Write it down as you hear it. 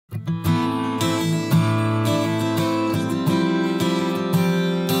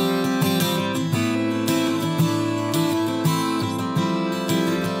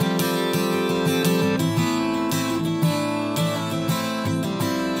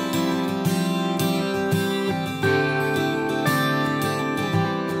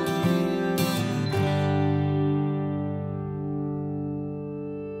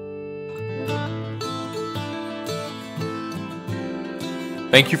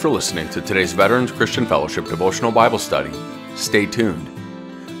Thank you for listening to today's Veterans Christian Fellowship Devotional Bible Study. Stay tuned.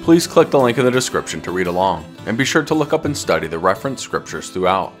 Please click the link in the description to read along, and be sure to look up and study the referenced scriptures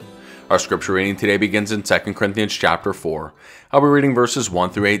throughout. Our scripture reading today begins in 2 Corinthians chapter 4. I'll be reading verses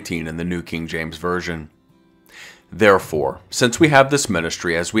 1 through 18 in the New King James Version. Therefore, since we have this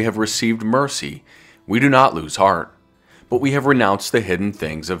ministry as we have received mercy, we do not lose heart. But we have renounced the hidden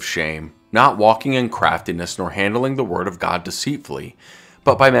things of shame, not walking in craftiness nor handling the word of God deceitfully,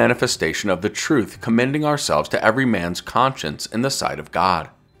 but by manifestation of the truth, commending ourselves to every man's conscience in the sight of God.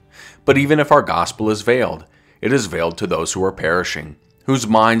 But even if our gospel is veiled, it is veiled to those who are perishing, whose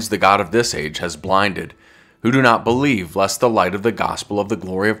minds the God of this age has blinded, who do not believe, lest the light of the gospel of the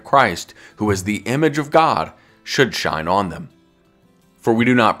glory of Christ, who is the image of God, should shine on them. For we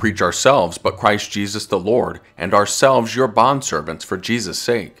do not preach ourselves, but Christ Jesus the Lord, and ourselves your bondservants for Jesus'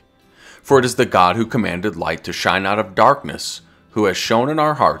 sake. For it is the God who commanded light to shine out of darkness, who has shone in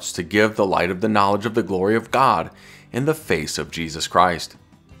our hearts to give the light of the knowledge of the glory of God in the face of Jesus Christ.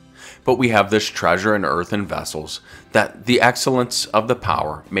 But we have this treasure in earthen vessels, that the excellence of the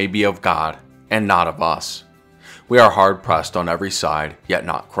power may be of God, and not of us. We are hard pressed on every side, yet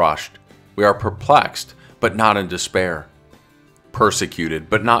not crushed. We are perplexed, but not in despair. Persecuted,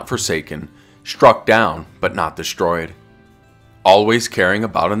 but not forsaken. Struck down, but not destroyed. Always carrying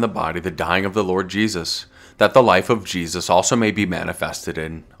about in the body the dying of the Lord Jesus, that the life of Jesus also may be manifested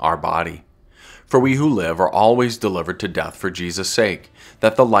in our body. For we who live are always delivered to death for Jesus' sake,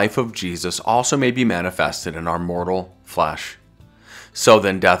 that the life of Jesus also may be manifested in our mortal flesh. So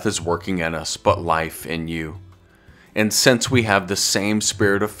then death is working in us, but life in you. And since we have the same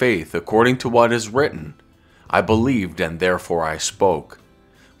spirit of faith, according to what is written, I believed and therefore I spoke.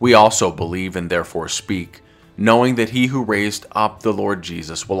 We also believe and therefore speak, knowing that he who raised up the Lord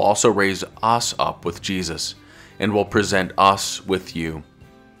Jesus will also raise us up with Jesus, and will present us with you.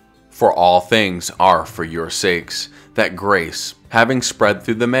 For all things are for your sakes, that grace, having spread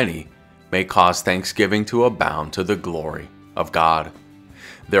through the many, may cause thanksgiving to abound to the glory of God.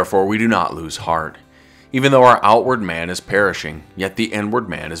 Therefore we do not lose heart. Even though our outward man is perishing, yet the inward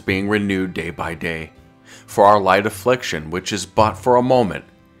man is being renewed day by day. For our light affliction, which is but for a moment,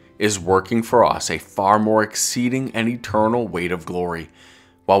 is working for us a far more exceeding and eternal weight of glory,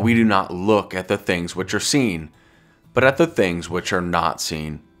 while we do not look at the things which are seen, but at the things which are not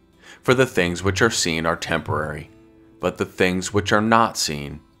seen. For the things which are seen are temporary, but the things which are not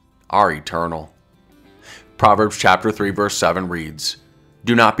seen are eternal. Proverbs chapter 3 verse 7 reads,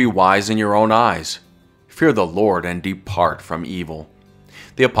 Do not be wise in your own eyes. Fear the Lord and depart from evil.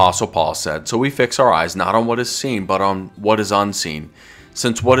 The Apostle Paul said, So we fix our eyes not on what is seen, but on what is unseen,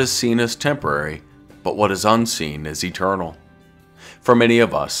 since what is seen is temporary, but what is unseen is eternal. For many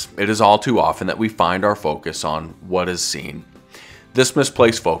of us, it is all too often that we find our focus on what is seen. This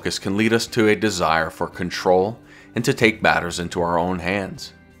misplaced focus can lead us to a desire for control and to take matters into our own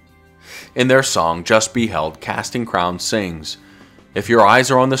hands. In their song, Just Beheld, Casting Crowns sings, If your eyes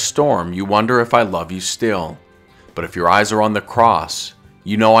are on the storm, you wonder if I love you still. But if your eyes are on the cross,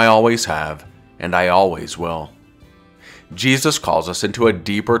 you know I always have, and I always will. Jesus calls us into a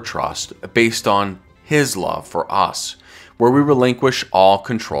deeper trust based on his love for us, where we relinquish all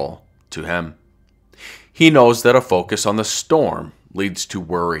control to him. He knows that a focus on the storm leads to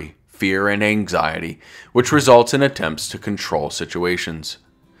worry, fear, and anxiety, which results in attempts to control situations.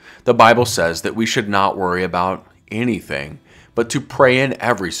 The Bible says that we should not worry about anything, but to pray in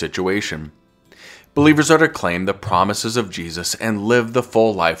every situation. Believers are to claim the promises of Jesus and live the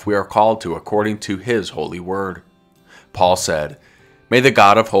full life we are called to according to his holy word. Paul said, May the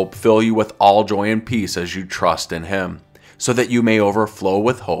God of hope fill you with all joy and peace as you trust in him, so that you may overflow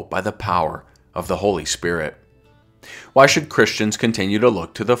with hope by the power of the Holy Spirit. Why should Christians continue to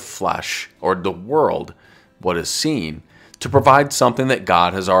look to the flesh or the world, what is seen, to provide something that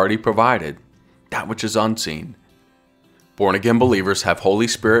God has already provided, that which is unseen? Born-again believers have Holy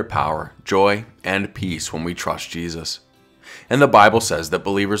Spirit power, joy, and peace when we trust Jesus. And the Bible says that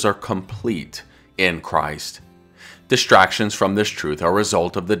believers are complete in Christ. Distractions from this truth are a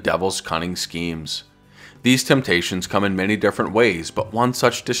result of the devil's cunning schemes. These temptations come in many different ways, but one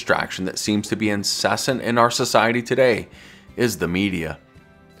such distraction that seems to be incessant in our society today is the media.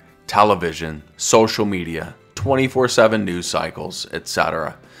 Television, social media, 24/7 news cycles,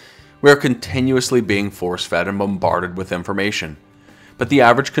 etc. We are continuously being force-fed and bombarded with information. But the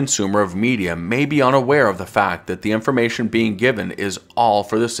average consumer of media may be unaware of the fact that the information being given is all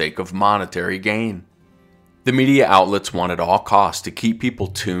for the sake of monetary gain. The media outlets want at all costs to keep people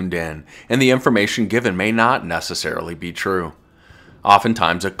tuned in, and the information given may not necessarily be true.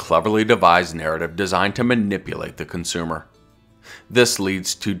 Oftentimes a cleverly devised narrative designed to manipulate the consumer. This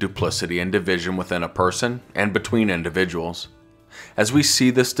leads to duplicity and division within a person and between individuals. As we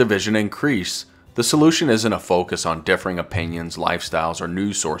see this division increase, the solution isn't a focus on differing opinions, lifestyles, or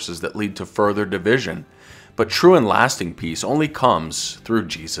news sources that lead to further division, but true and lasting peace only comes through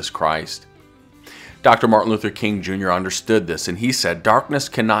Jesus Christ. Dr. Martin Luther King Jr. understood this, and he said, "Darkness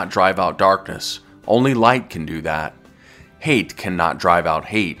cannot drive out darkness. Only light can do that. Hate cannot drive out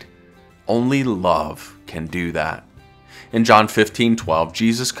hate. Only love can do that." In John 15:12,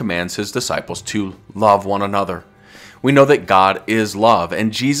 Jesus commands his disciples to love one another. We know that God is love,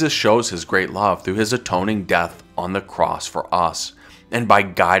 and Jesus shows his great love through his atoning death on the cross for us, and by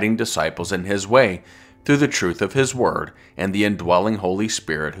guiding disciples in his way through the truth of his word and the indwelling Holy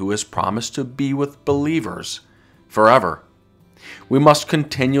Spirit who has promised to be with believers forever. We must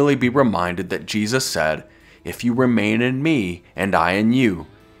continually be reminded that Jesus said, "If you remain in me and I in you,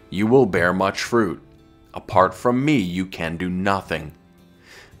 you will bear much fruit. Apart from me, you can do nothing."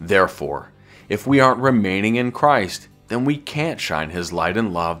 Therefore, if we aren't remaining in Christ, then we can't shine his light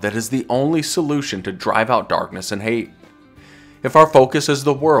and love that is the only solution to drive out darkness and hate. If our focus is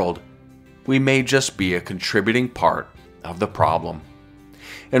the world, we may just be a contributing part of the problem.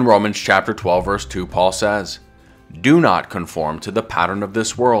 In Romans chapter 12, verse 2, Paul says, "Do not conform to the pattern of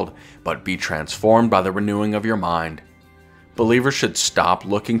this world, but be transformed by the renewing of your mind." Believers should stop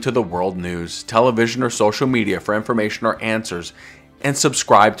looking to the world news, television, or social media for information or answers, and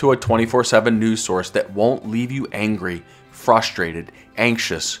subscribe to a 24/7 news source that won't leave you angry, frustrated,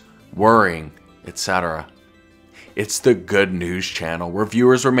 anxious, worrying, etc. It's the Good News channel where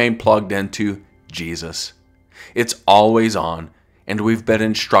viewers remain plugged into Jesus. It's always on, and we've been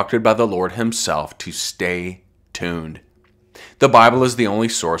instructed by the Lord himself to stay tuned. The Bible is the only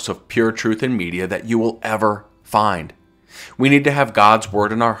source of pure truth in media that you will ever find. We need to have God's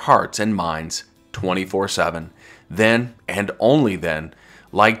word in our hearts and minds 24/7. Then, and only then,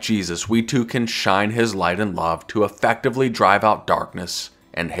 like Jesus, we too can shine his light and love to effectively drive out darkness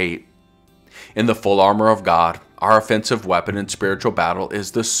and hate. In the full armor of God, our offensive weapon in spiritual battle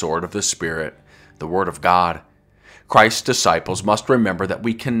is the sword of the Spirit, the Word of God. Christ's disciples must remember that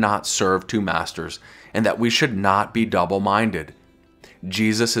we cannot serve two masters and that we should not be double-minded.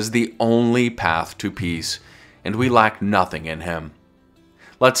 Jesus is the only path to peace, and we lack nothing in him.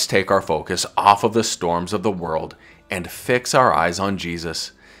 Let's take our focus off of the storms of the world and fix our eyes on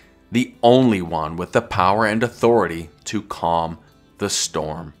Jesus, the only one with the power and authority to calm the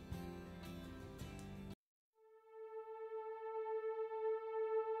storm.